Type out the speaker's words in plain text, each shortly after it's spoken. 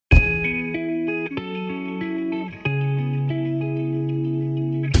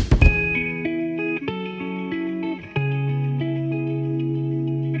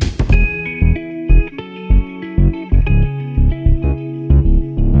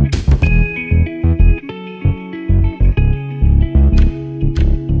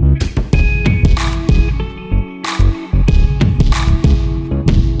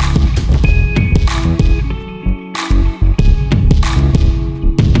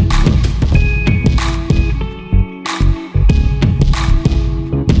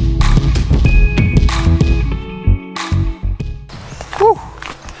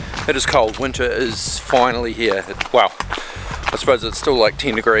is cold. Winter is finally here. Well, I suppose it's still like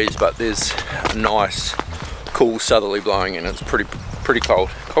 10 degrees, but there's a nice cool southerly blowing and it's pretty cold.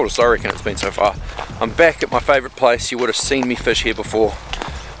 Coldest I reckon it's been so far. I'm back at my favourite place. You would have seen me fish here before.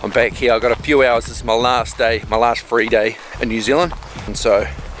 I'm back here. I've got a few hours. This is my last day, my last free day in New Zealand, and so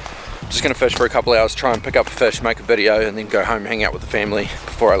I'm just going to fish for a couple of hours, try and pick up a fish, make a video, and then go home, hang out with the family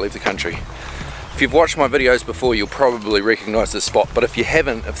before I leave the country. If you've watched my videos before, you'll probably recognise this spot, but if you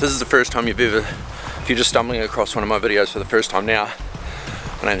haven't, if this is the first time if you're just stumbling across one of my videos for the first time now,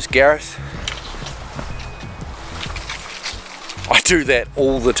 my name's Gareth. I do that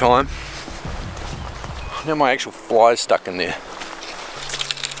all the time. Now my actual fly's stuck in there.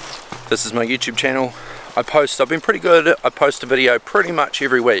 This is my YouTube channel. I've been pretty good. I post a video pretty much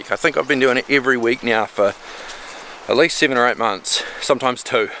every week. I think I've been doing it every week now for at least 7 or 8 months, sometimes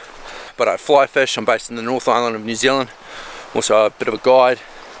 2. But I fly fish. I'm based in the North Island of New Zealand. Also a bit of a guide.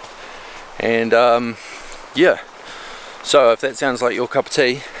 And yeah. So if that sounds like your cup of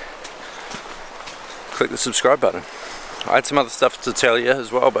tea, click the subscribe button. I had some other stuff to tell you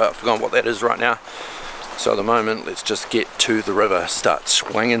as well, but I've forgotten what that is right now. So at the moment, let's just get to the river, start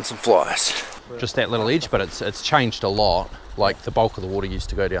swinging some flies. Just that little edge, but it's changed a lot. Like the bulk of the water used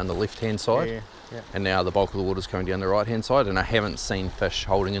to go down the left-hand side, and now the bulk of the water's coming down the right-hand side, and I haven't seen fish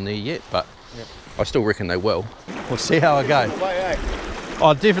holding in there yet, but I still reckon they will. We'll see how I go.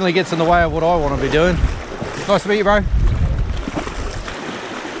 Oh, it definitely gets in the way of what I want to be doing. Nice to meet you, bro.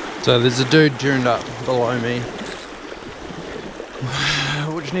 So there's a dude turned up below me,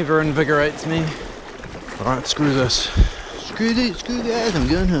 which never invigorates me. Alright, screw this. Screw that, I'm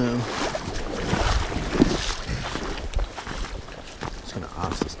going home. Just gonna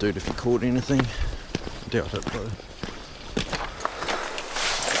ask this dude if he caught anything. Doubt it though.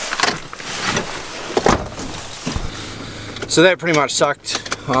 So that pretty much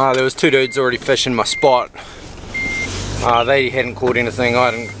sucked. There was 2 dudes already fishing my spot. They hadn't caught anything.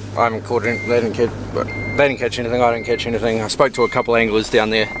 I haven't caught anything. They didn't catch anything. I didn't catch anything. I spoke to a couple of anglers down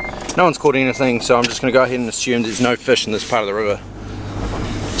there. No one's caught anything, so I'm just going to go ahead and assume there's no fish in this part of the river.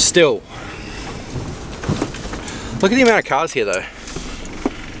 Still. Look at the amount of cars here though.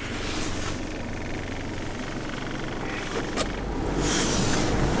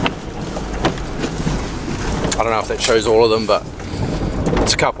 I don't know if that shows all of them, but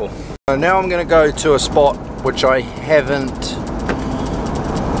it's a couple. So now I'm going to go to a spot which I haven't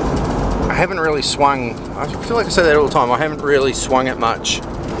really swung. I feel like I say that all the time. I haven't really swung it much.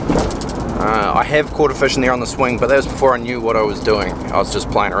 I have caught a fish in there on the swing, but that was before I knew what I was doing. I was just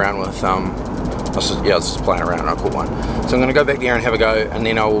playing around with, I was just playing around and I caught one. So I'm going to go back there and have a go, and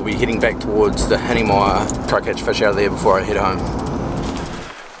then I will be heading back towards the Emial, try to catch fish out of there before I head home.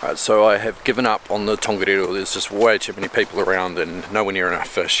 Alright, so I have given up on the Tongariro. There's just way too many people around and nowhere near enough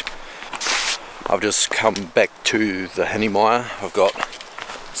fish. I've just come back to the Emial. I've got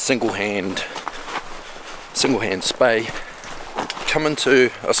single hand spay. Coming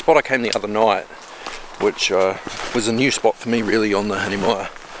to a spot I came the other night, which was a new spot for me really on the Emial.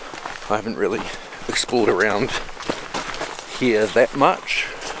 I haven't really explored around here that much,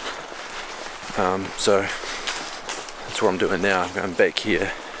 so that's what I'm doing now. I'm going back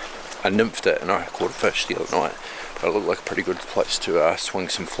here. I nymphed it and I caught a fish the other night, but it looked like a pretty good place to swing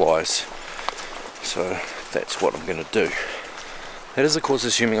some flies, so that's what I'm going to do. That is of course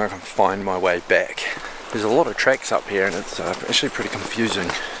assuming I can find my way back. There's a lot of tracks up here and it's actually pretty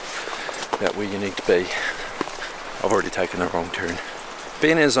confusing about where you need to be. I've already taken the wrong turn.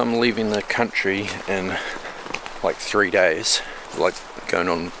 Being as I'm leaving the country in like 3 days, like going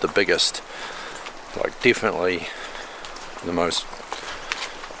on the biggest, like definitely the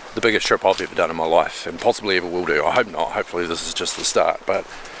biggest trip I've ever done in my life, and possibly ever will do. I hope not, hopefully this is just the start, but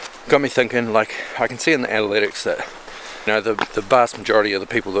got me thinking, like I can see in the analytics that you know, the vast majority of the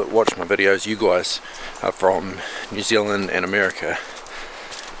people that watch my videos, you guys, are from New Zealand and America.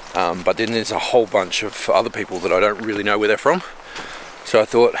 But then there's a whole bunch of other people that I don't really know where they're from. So I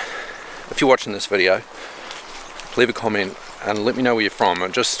thought, if you're watching this video, leave a comment and let me know where you're from.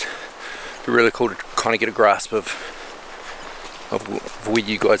 It'd just be really cool to kind of get a grasp of where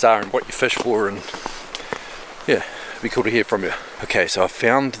you guys are and what you fish for, and yeah, it'd be cool to hear from you. Okay, so I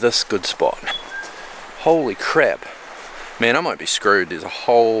found this good spot. Holy crap. Man, I might be screwed. There's a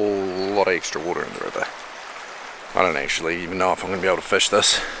whole lot of extra water in the river. I don't actually even know if I'm going to be able to fish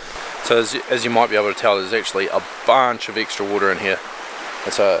this. So as you might be able to tell, there's actually a bunch of extra water in here.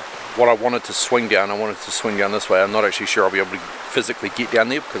 It's what I wanted to swing down. I wanted to swing down this way. I'm not actually sure I'll be able to physically get down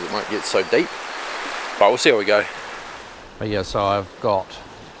there because it might get so deep. But we'll see how we go. But yeah, so I've got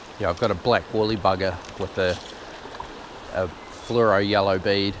a black woolly bugger with a fluoro yellow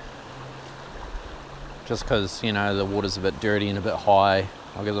bead just because, you know, the water's a bit dirty and a bit high.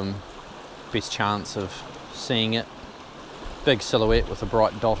 I'll give them best chance of seeing it. Big silhouette with a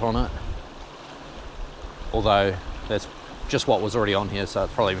bright dot on it. Although that's just what was already on here, so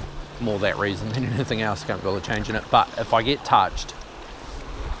it's probably more that reason than anything else. Can't bother changing it. But if I get touched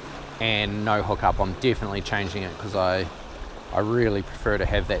and no hook up, I'm definitely changing it, because I really prefer to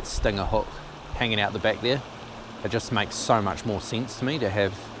have that stinger hook hanging out the back there. It just makes so much more sense to me to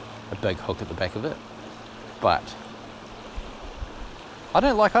have a big hook at the back of it. But I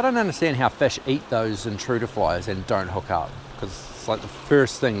don't understand how fish eat those intruder flies and don't hook up, because it's like the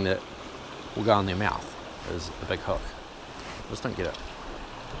first thing that will go in their mouth is a big hook. I just don't get it.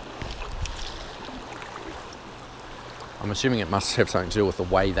 I'm assuming it must have something to do with the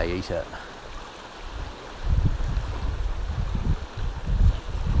way they eat it.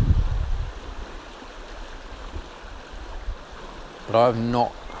 But I've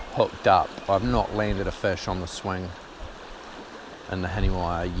not hooked up, I've not landed a fish on the swing in the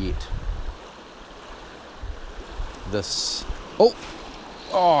Emial yet. This,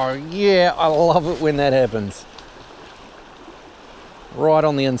 oh yeah, I love it when that happens. Right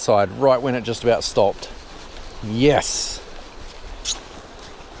on the inside, right when it just about stopped. Yes.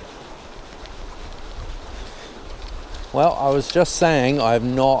 Well, I was just saying I've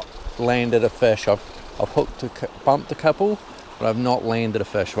not landed a fish. I've hooked, bumped a couple, but I've not landed a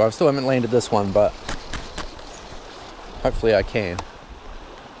fish. Well, I still haven't landed this one, but hopefully I can.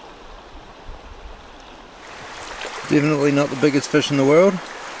 Definitely not the biggest fish in the world,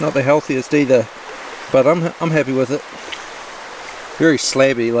 not the healthiest either, but I'm happy with it. Very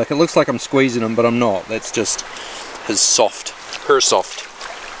slabby, like it looks like I'm squeezing him, but I'm not. That's just his soft, her soft.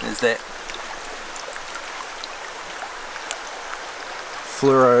 There's that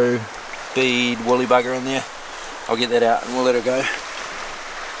fluoro bead woolly bugger in there. I'll get that out and we'll let her go.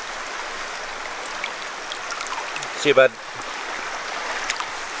 See you, bud.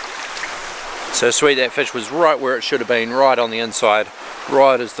 So sweet, that fish was right where it should have been, right on the inside,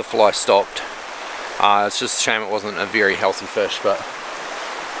 right as the fly stopped. It's just a shame it wasn't a very healthy fish, but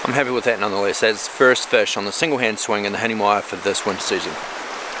I'm happy with that nonetheless. That's the first fish on the single hand swing in the Emial for this winter season.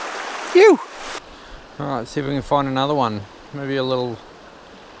 Phew! Alright, let's see if we can find another one. Maybe a little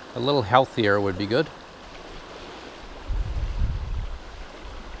healthier would be good.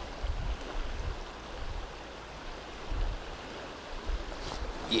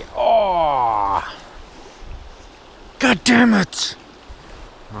 Yeah. Oh! God damn it!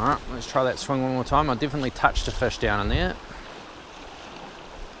 Alright, let's try that swing one more time. I definitely touched a fish down in there.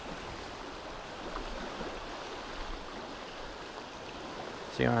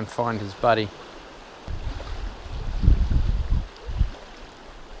 See if I can find his buddy.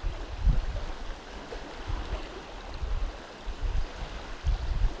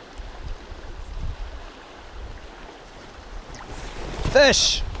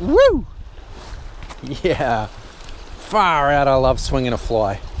 Fish! Woo! Yeah. Far out, I love swinging a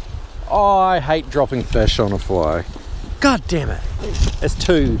fly. Oh, I hate dropping fish on a fly. God damn it. It's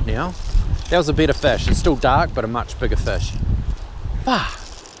two now. That was a better fish. It's still dark, but a much bigger fish. Ah,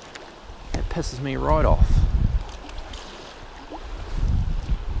 that pisses me right off.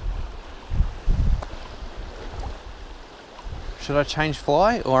 Should I change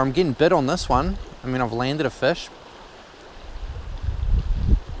fly? Or I'm getting bit on this one. I mean, I've landed a fish.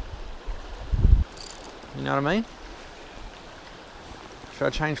 You know what I mean? Should I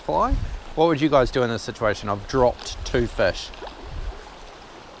change fly? What would you guys do in this situation? I've dropped two fish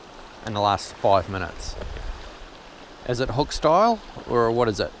in the last 5 minutes. Is it hook style or what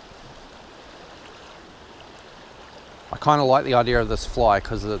is it? I kind of like the idea of this fly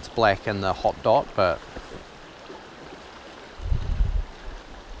because it's black and the hot dot, but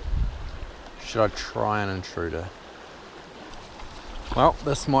should I try an intruder? Well,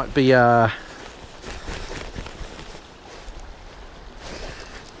 this might be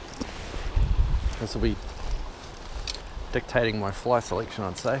this will be dictating my fly selection,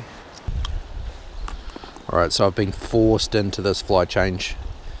 I'd say. Alright, so I've been forced into this fly change.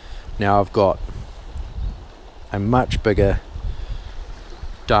 Now I've got a much bigger,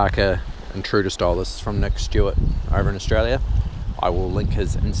 darker intruder style. This is from Nick Stewart over in Australia. I will link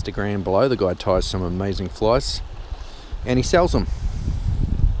his Instagram below. The guy ties some amazing flies and he sells them.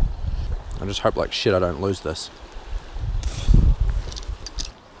 I just hope like shit I don't lose this.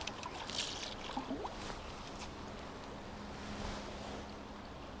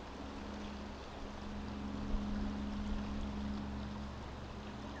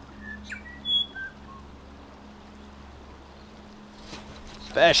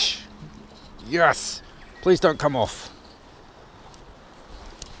 Fish! Yes! Please don't come off.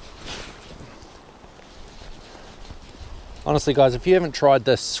 Honestly guys, if you haven't tried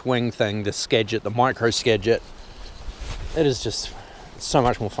this swing thing, the Skagit, the micro Skagit, it is just so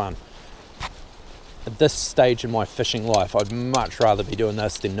much more fun. At this stage in my fishing life, I'd much rather be doing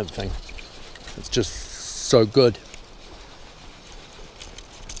this than nymphing. It's just so good.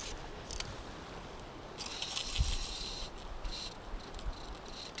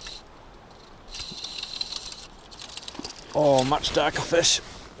 Oh, much darker fish,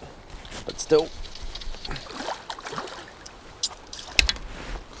 but still.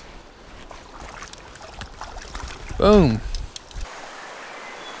 Boom.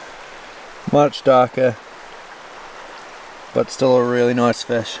 Much darker, but still a really nice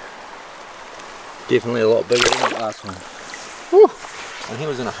fish. Definitely a lot bigger than the last one. Whew. And he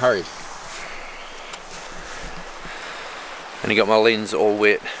was in a hurry. And he got my lens all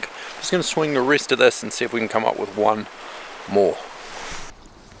wet. I'm just going to swing the rest of this and see if we can come up with one more.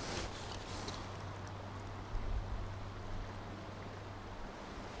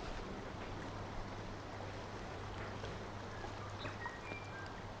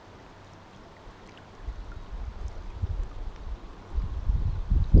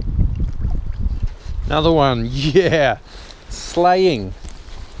 Another one, yeah, slaying.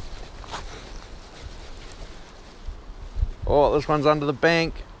 Oh, this one's under the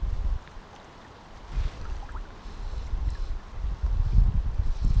bank.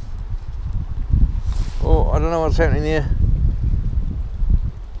 Oh, I don't know what's happening there.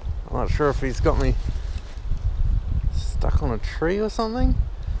 I'm not sure if he's got me stuck on a tree or something.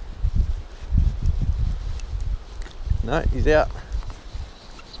 No, he's out.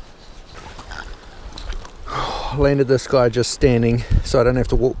 Landed this guy just standing, so I don't have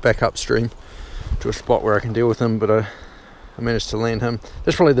to walk back upstream to a spot where I can deal with him, but I managed to land him.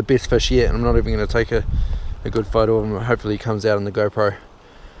 That's probably the best fish yet, and I'm not even going to take a good photo of him. Hopefully he comes out in the GoPro.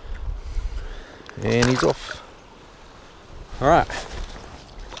 And he's off. Alright.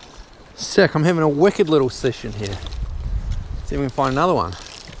 Sick, I'm having a wicked little session here. Let's see if we can find another one.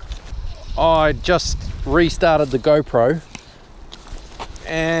 Oh, I just restarted the GoPro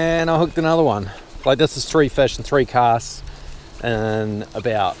and I hooked another one. Like, this is 3 fish and 3 casts in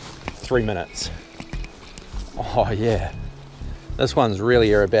about 3 minutes. Oh yeah, this one's really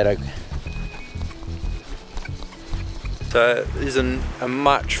aerobatic. So there's a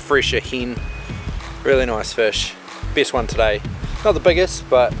much fresher hen, really nice fish. Best one today, not the biggest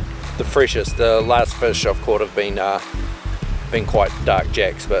but the freshest. The last fish I've caught have been quite dark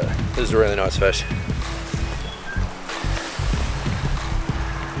jacks, but this is a really nice fish.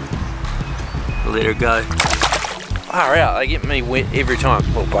 Let her go. Far out, they get me wet every time,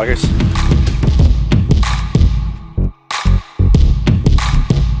 little buggers.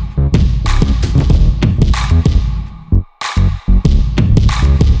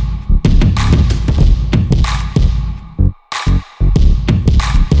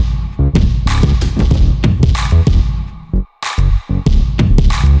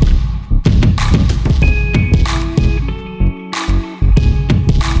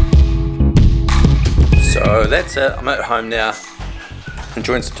 So that's it, I'm at home now,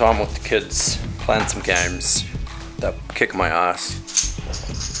 enjoying some time with the kids, playing some games. They're kicking my ass,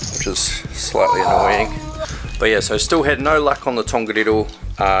 which is slightly annoying. But yeah, so still had no luck on the tongariro.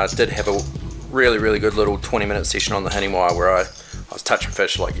 Did have a really good little 20-minute session on the Emial where I was touching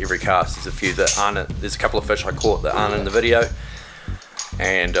fish like every cast. There's a few that aren't, there's a couple of fish I caught that aren't in the video.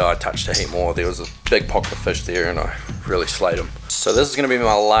 And I touched a heap more. There was a big pocket of fish there and I really slayed them. So this is going to be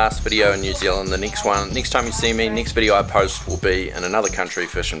my last video in New Zealand. The next time you see me, next video I post will be in another country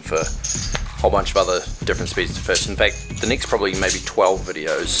fishing for a whole bunch of other different species of fish. In fact, the next probably maybe 12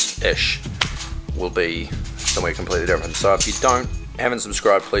 videos-ish will be somewhere completely different. So if you haven't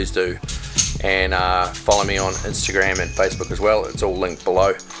subscribed, please do. And follow me on Instagram and Facebook as well. It's all linked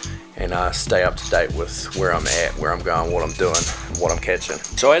below. And stay up to date with where I'm at, where I'm going, what I'm doing, and what I'm catching.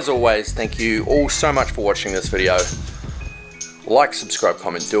 So as always, thank you all so much for watching this video. Like, subscribe,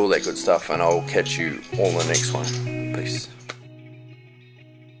 comment, do all that good stuff, and I'll catch you all in the next one. Peace.